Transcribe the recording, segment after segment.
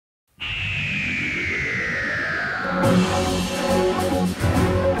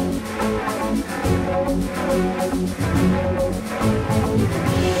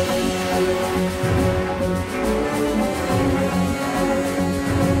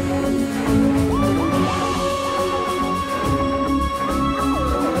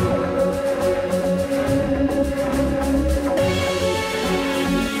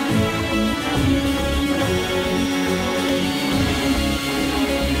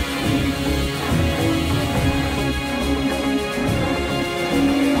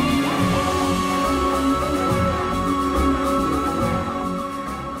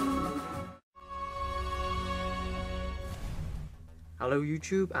Hello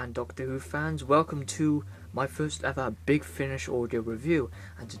YouTube and Doctor Who fans, welcome to my first ever Big Finish audio review,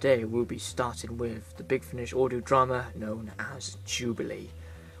 and today we'll be starting with the Big Finish audio drama known as Jubilee,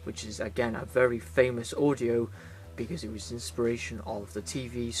 which is again a very famous audio because it was the inspiration of the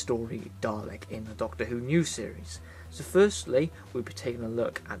TV story Dalek in the Doctor Who new series. So firstly, we'll be taking a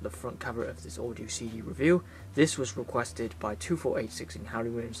look at the front cover of this audio CD review. This was requested by 2486 in Harry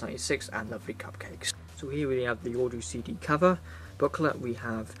Williams 96 and Lovely Cupcakes. So here we have the audio CD cover. Booklet, we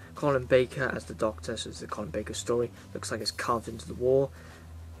have Colin Baker as the Doctor, so it's the Colin Baker story. Looks like it's carved into the wall.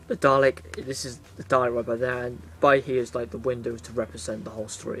 The Dalek, this is the Dalek right by there, and by here is like the window to represent the whole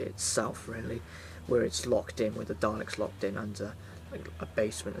story itself, really, where it's locked in, where the Dalek's locked in under like a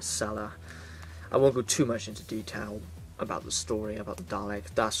basement, a cellar. I won't go too much into detail about the story, about the Dalek.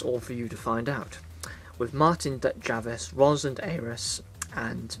 That's all for you to find out. With Martin Jarvis, Rosalind Ayres,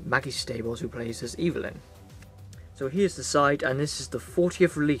 and Maggie Stables, who plays as Evelyn. So here's the side, and this is the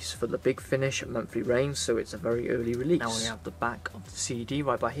 40th release for the Big Finish monthly range, so it's a very early release. Now we have the back of the CD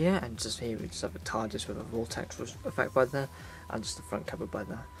right by here, and just here we just have a TARDIS with a vortex effect by there, and just the front cover by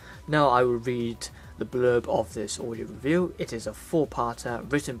there. Now I will read the blurb of this audio review. It is a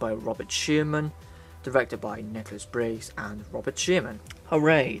 4-parter written by Robert Shearman, directed by Nicholas Briggs and Robert Shearman.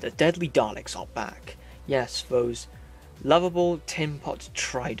 Hooray, the deadly Daleks are back. Yes, those lovable tin pot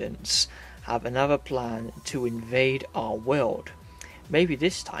tridents have another plan to invade our world. Maybe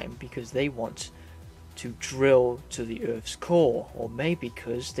this time because they want to drill to the Earth's core, or maybe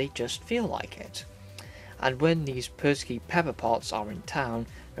because they just feel like it. And when these pesky pepperpots are in town,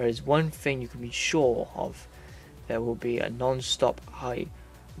 there is one thing you can be sure of: there will be a non-stop high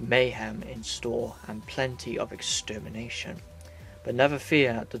mayhem in store and plenty of extermination. But never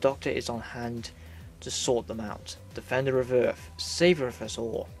fear, the Doctor is on hand to sort them out. Defender of Earth, savior of us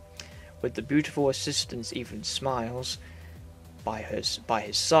all. With the beautiful assistance Evelyn Smiles by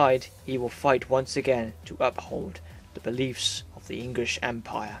his side, he will fight once again to uphold the beliefs of the English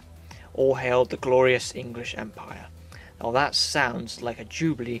Empire. All hail the glorious English Empire. Now that sounds like a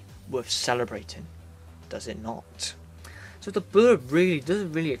jubilee worth celebrating, does it not? So the blurb really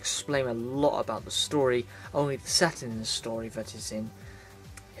doesn't really explain a lot about the story, only the setting in the story that is in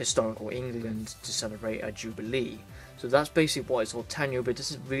historical England to celebrate a jubilee. So that's basically what it's all telling you, but it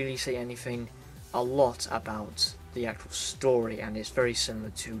doesn't really say anything a lot about the actual story, and it's very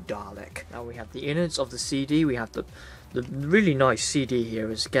similar to Dalek. Now we have the innards of the CD. We have the really nice CD here,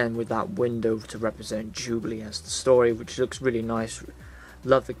 is again with that window to represent Jubilee as the story, which looks really nice.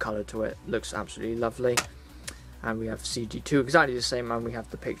 Love the colour to it, looks absolutely lovely. And we have CD2 exactly the same, and we have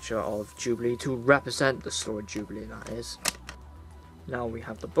the picture of Jubilee to represent the story Jubilee, that is. Now we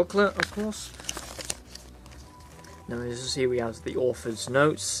have the booklet, of course. Now as you see, we have the author's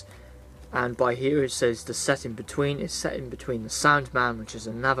notes, and by here it says the set in between is set in between The Sandman, which is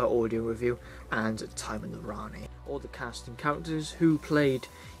another audio review, and Time in the Rani. All the cast and characters who played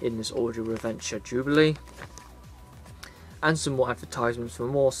in this audio adventure Jubilee, and some more advertisements for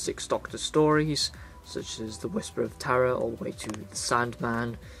more Sixth Doctor stories, such as The Whisper of Terror all the way to The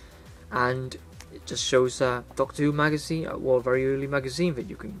Sandman, and it just shows Doctor Who magazine, well, a very early magazine that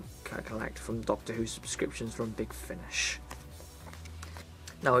you can collect from Doctor Who subscriptions from Big Finish.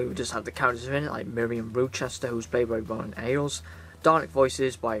 Now we would just have the characters in it, like Miriam Rochester, who's played by Ron Ailes, Dalek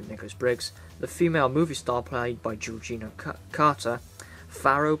voices by Nicholas Briggs, the female movie star played by Georgina Carter,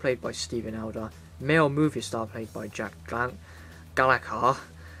 Pharaoh played by Stephen Elder, male movie star played by Jack Gallagher,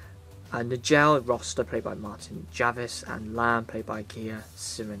 and Nigel Roster played by Martin Jarvis, and Lamb played by Kia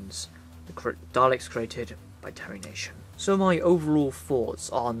Simmons. The Daleks created by Terry Nation. So my overall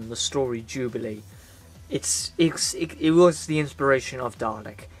thoughts on the story Jubilee. It was the inspiration of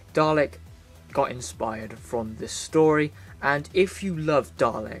Dalek. Dalek got inspired from this story, and if you love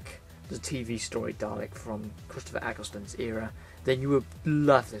Dalek, the TV story Dalek from Christopher Eccleston's era, then you would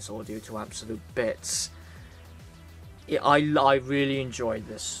love this audio to absolute bits. I really enjoyed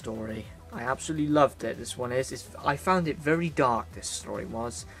this story. I absolutely loved it. This one is. I found it very dark, this story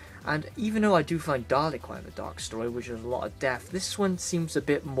was, And even though I do find Dalek quite a dark story, which has a lot of death, this one seems a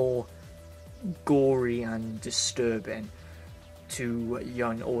bit more gory and disturbing to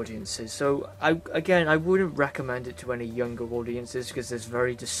young audiences. So I wouldn't recommend it to any younger audiences because there's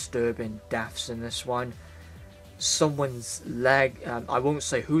very disturbing deaths in this one. Someone's leg, I won't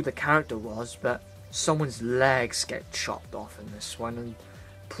say who the character was, but someone's legs get chopped off in this one, and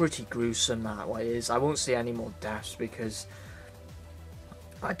pretty gruesome that way is. I won't say any more deaths because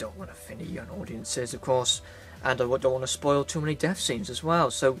I don't want to offend young audiences, of course, and I don't want to spoil too many death scenes as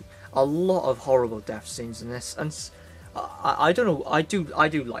well. So a lot of horrible death scenes in this, and I don't know. I do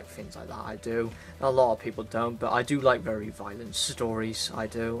like things like that. I do. A lot of people don't, but I do like very violent stories. I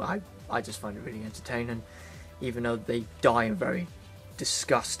do. I just find it really entertaining, even though they die in very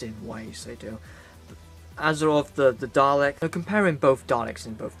disgusting ways. They do. As of the Dalek, comparing both Daleks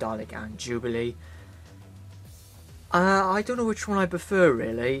in both Dalek and Jubilee, I don't know which one I prefer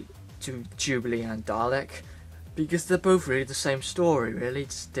really to Jubilee and Dalek, because they're both really the same story. Really,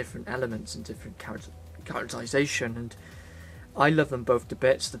 it's different elements and different characterization, and I love them both to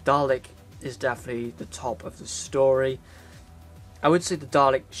bits. The Dalek is definitely the top of the story. I would say the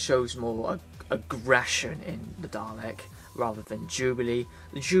Dalek shows more aggression in the Dalek rather than Jubilee.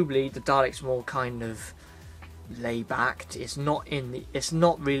 The Dalek's more kind of laid back. It's not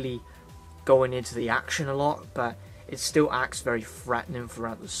really going into the action a lot, but it still acts very threatening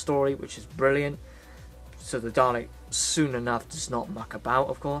throughout the story, which is brilliant. So the Dalek soon enough does not muck about,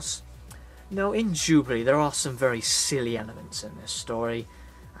 of course. Now in Jubilee there are some very silly elements in this story,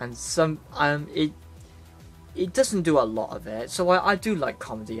 and some it doesn't do a lot of it. So I do like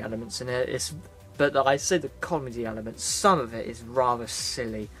comedy elements in it. But I say the comedy elements, some of it is rather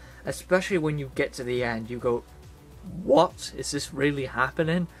silly, especially when you get to the end. You go, what is this really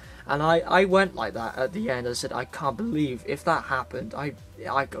happening? And I went like that at the end. I said, I can't believe if that happened, I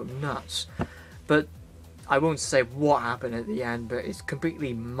go nuts. But I won't say what happened at the end, but it's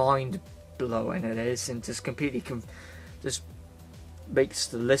completely mind-blowing it is, and just completely just makes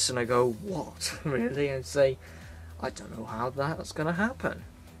the listener go, what? Really? And say, I don't know how that's going to happen.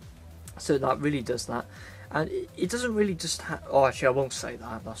 So that really does that. And it doesn't really just oh, actually, I won't say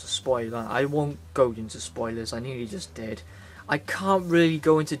that. That's a spoiler. I won't go into spoilers. I nearly just did. I can't really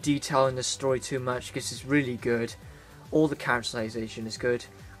go into detail in the story too much because it's really good. All the characterization is good.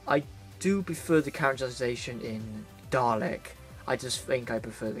 I do prefer the characterization in Dalek. I just think I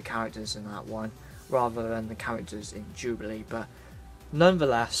prefer the characters in that one rather than the characters in Jubilee. But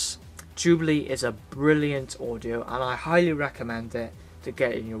nonetheless, Jubilee is a brilliant audio, and I highly recommend it to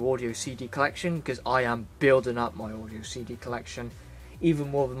get in your audio CD collection, because I am building up my audio CD collection even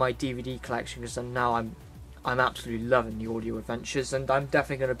more than my DVD collection, because now I'm absolutely loving the audio adventures, and I'm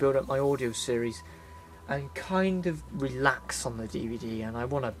definitely going to build up my audio series and kind of relax on the DVD, and I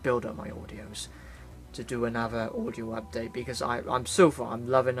want to build up my audios to do another audio update, because I'm so far I'm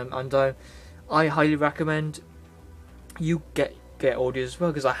loving them, and I highly recommend you get audios as well,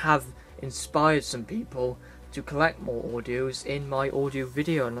 because I have inspired some people to collect more audios in my audio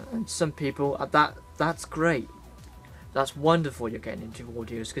video, and some people that's great. That's wonderful you're getting into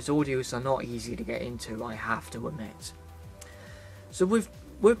audios, because audios are not easy to get into, I have to admit. So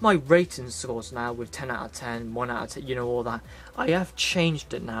with my rating scores now, with 10 out of 10, 1 out of 10, you know, all that, I have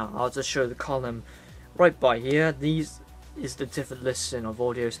changed it now. I'll just show the column right by here. These is the different listing of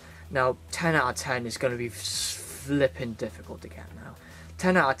audios. Now 10 out of 10 is going to be flipping difficult to get now.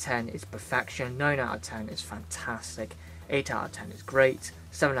 10 out of 10 is perfection, 9 out of 10 is fantastic, 8 out of 10 is great,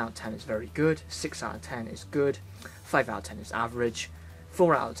 7 out of 10 is very good, 6 out of 10 is good, 5 out of 10 is average,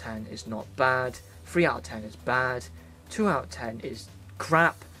 4 out of 10 is not bad, 3 out of 10 is bad, 2 out of 10 is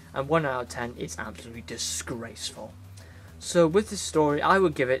crap, and 1 out of 10 is absolutely disgraceful. So with this story, I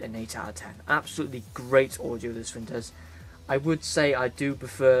would give it an 8 out of 10. Absolutely great audio this one does. I would say I do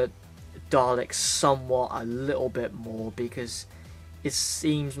prefer Dalek somewhat a little bit more, because it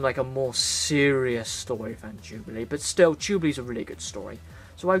seems like a more serious story than Jubilee, but still, Jubilee's a really good story.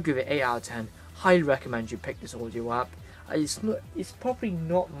 So I would give it 8 out of 10. Highly recommend you pick this audio up. It's probably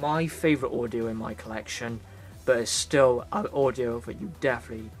not my favourite audio in my collection, but it's still an audio that you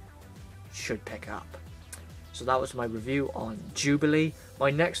definitely should pick up. So that was my review on Jubilee. My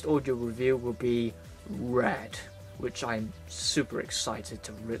next audio review will be Red, which I'm super excited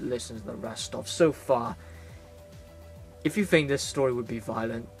to listen to the rest of. So far, if you think this story would be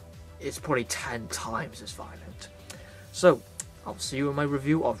violent, it's probably 10 times as violent. So, I'll see you in my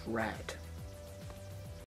review of Red.